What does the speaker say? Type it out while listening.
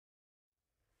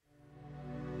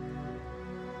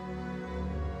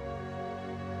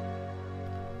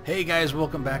Hey guys,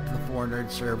 welcome back to the 4Nerds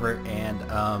server, and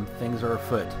things are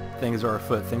afoot. Things are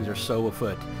afoot. Things are so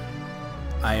afoot.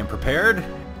 I am prepared.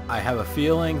 I have a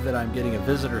feeling that I'm getting a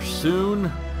visitor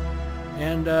soon,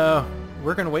 and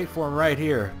we're going to wait for him right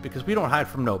here, because we don't hide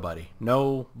from nobody.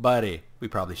 Nobody. We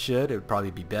probably should. It would probably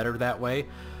be better that way.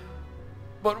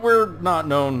 But we're not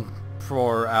known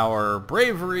for our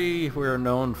bravery. We're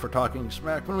known for talking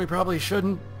smack when we probably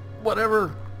shouldn't.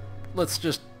 Whatever. Let's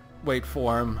just wait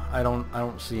for him. I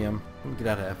don't see him. Let me get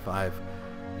out of F5.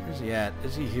 Where's he at?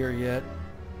 Is he here yet?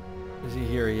 Is he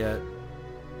here yet?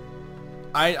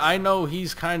 I know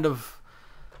he's kind of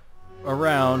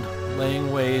around,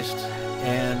 laying waste,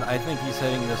 and I think he's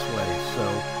heading this way. So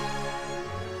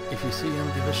if you see him,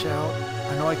 give a shout.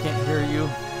 I know I can't hear you,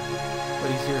 but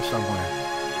he's here somewhere.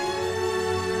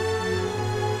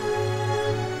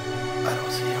 I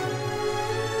don't see him.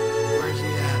 Where's he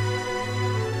at?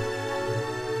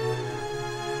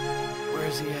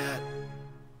 Where's he at?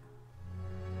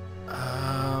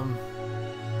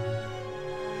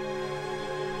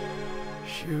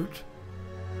 Shoot.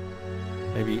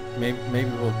 Maybe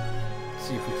we'll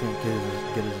see if we can't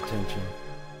get his attention.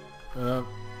 Yep.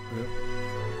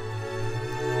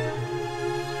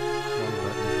 Wrong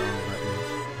buttons.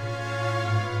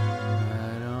 I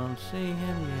don't see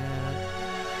him yet.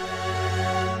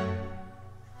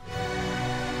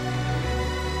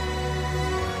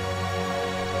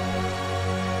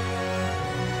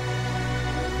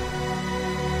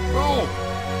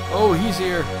 Oh, he's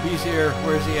here. He's here.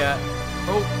 Where's he at?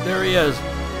 Oh, there he is.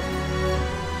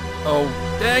 Oh,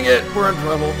 dang it. We're in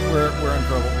trouble. We're in trouble. We're in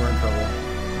trouble.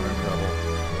 We're in trouble.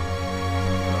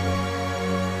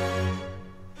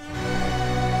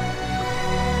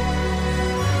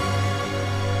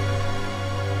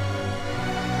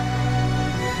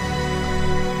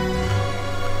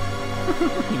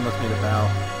 He must need a bow.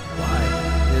 Why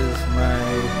is my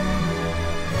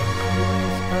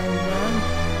undone?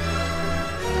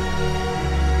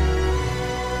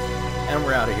 And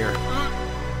we're out of here.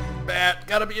 Bat.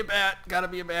 Gotta be a bat. Gotta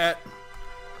be a bat.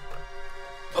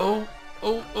 Oh,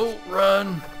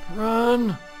 run.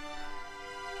 Run.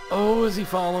 Oh, is he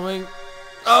following?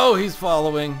 Oh, he's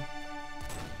following.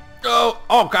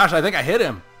 Oh gosh, I think I hit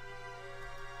him.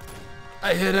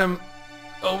 I hit him.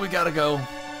 Oh, we gotta go.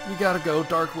 We gotta go.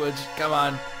 Dark Woods. Come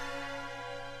on.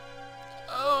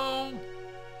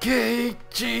 Okay,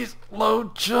 jeez.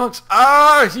 Load chunks.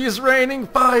 Ah, he's raining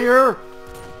fire.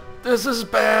 This is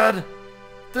bad.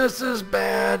 This is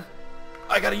bad.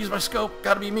 I gotta use my scope.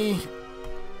 Gotta be me.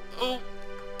 Oh,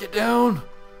 get down.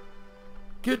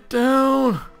 Get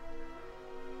down.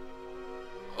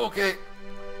 Okay.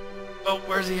 Oh,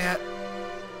 where's he at?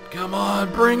 Come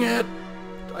on, bring it.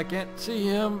 I can't see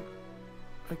him.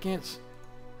 I can't.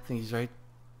 I think he's right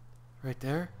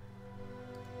there.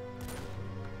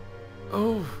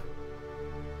 Oh.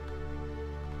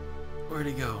 Where'd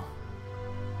he go?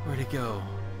 Where'd he go?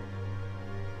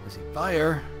 Was he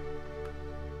fire?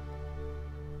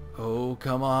 Oh,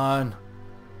 come on.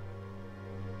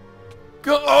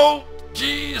 Go! Oh,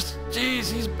 jeez,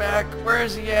 he's back. Where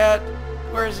is he at?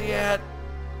 Where is he at?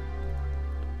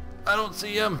 I don't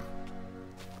see him.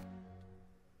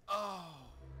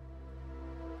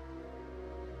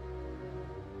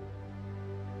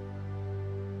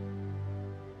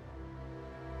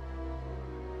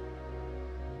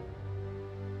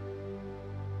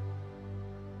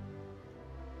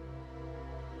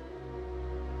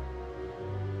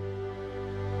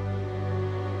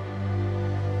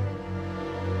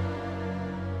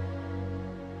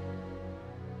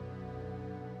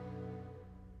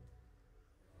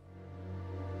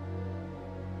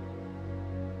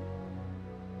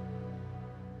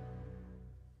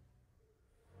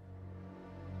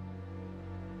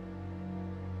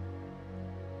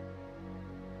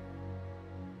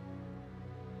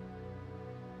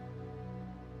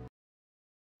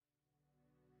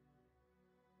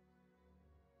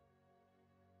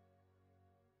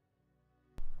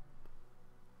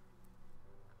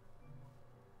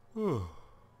 Oh.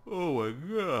 Oh my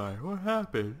God, what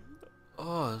happened?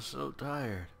 Oh, I'm so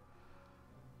tired.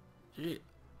 Gee.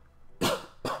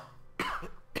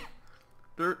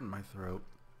 Dirt in my throat.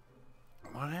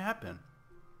 What happened?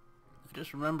 I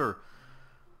just remember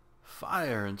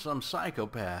fire and some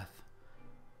psychopath.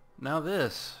 Now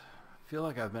this. I feel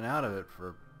like I've been out of it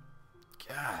for,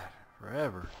 God,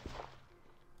 forever.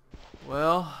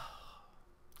 Well,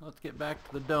 let's get back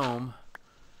to the dome.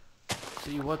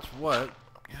 See what's what.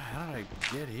 God, how did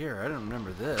I get here? I don't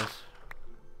remember this.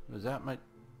 Was that my...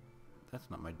 That's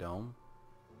not my dome.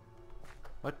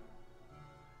 What?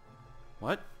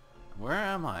 What? Where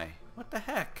am I? What the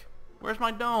heck? Where's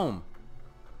my dome?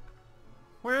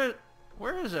 Where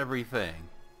is everything?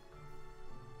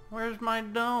 Where's my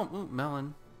dome? Ooh,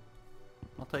 melon.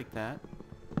 I'll take that.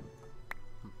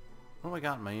 What do I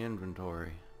got in my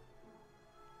inventory?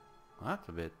 Well, that's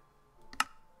a bit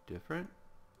different.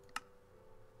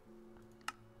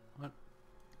 What?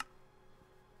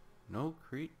 No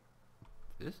crete.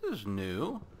 This is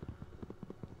new.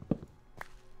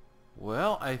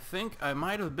 Well, I think I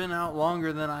might have been out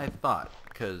longer than I thought,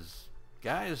 because,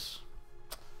 guys,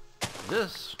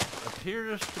 this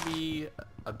appears to be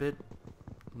a bit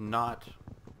not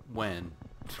when.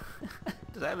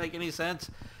 Does that make any sense?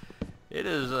 It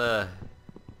is, I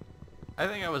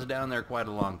think I was down there quite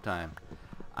a long time.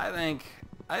 I think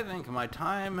my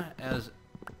time as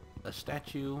a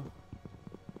statue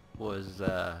was,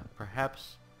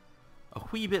 perhaps a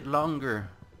wee bit longer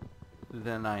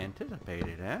than I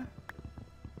anticipated, eh?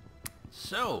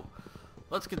 So,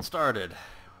 let's get started.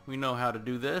 We know how to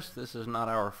do this. This is not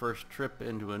our first trip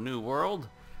into a new world,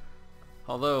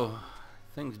 although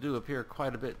things do appear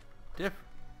quite a bit different.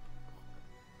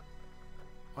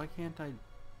 Why can't I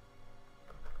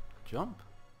jump?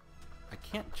 I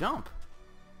can't jump.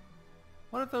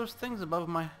 What are those things above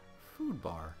my food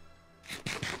bar?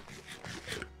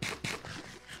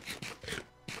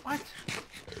 What?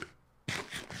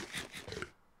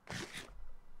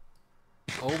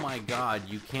 Oh my god,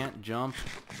 you can't jump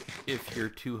if you're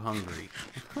too hungry.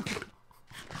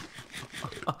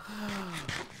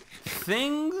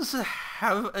 Things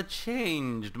have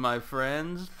changed, my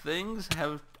friends. Things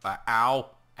have... ow.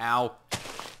 Ow.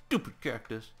 Stupid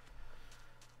cactus.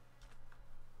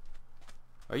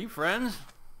 Are you friends?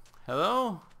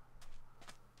 Hello?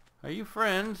 Are you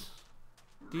friends?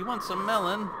 Do you want some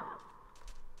melon?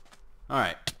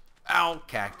 Alright. Ow,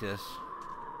 cactus.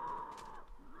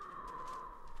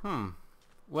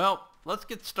 Well, let's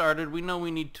get started. We know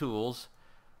we need tools.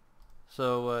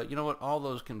 So, you know what? All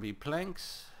those can be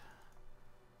planks.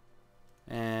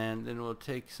 And then we'll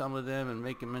take some of them and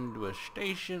make them into a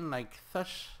station like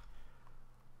thus.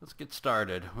 Let's get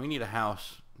started. We need a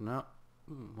house. No.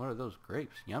 What are those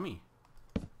grapes? Yummy.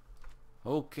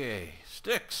 Okay.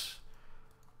 Sticks.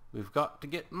 We've got to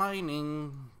get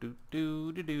mining. Doot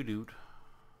doot doot doot doot.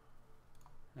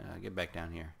 Get back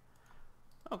down here.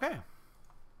 Okay.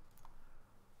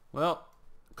 Well,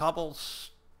 cobblestone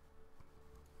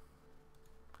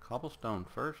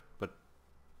first, but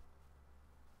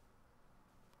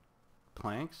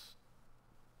planks.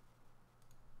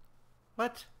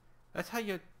 What? That's how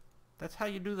you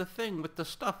do the thing with the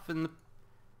stuff in the...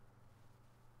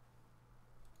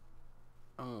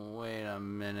 Oh, wait a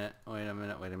minute.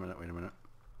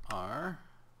 R.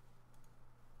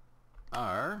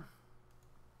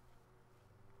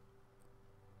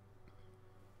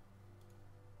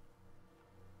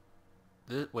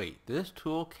 This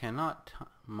tool cannot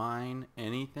mine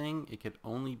anything. It can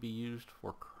only be used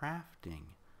for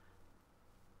crafting.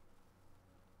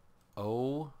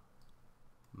 Oh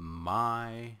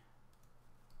my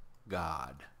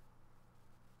god.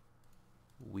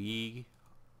 We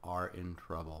are in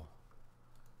trouble.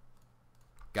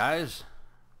 Guys,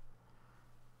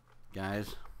 I'm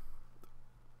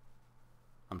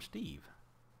Steve.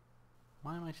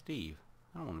 Why am I Steve?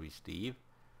 I don't want to be Steve.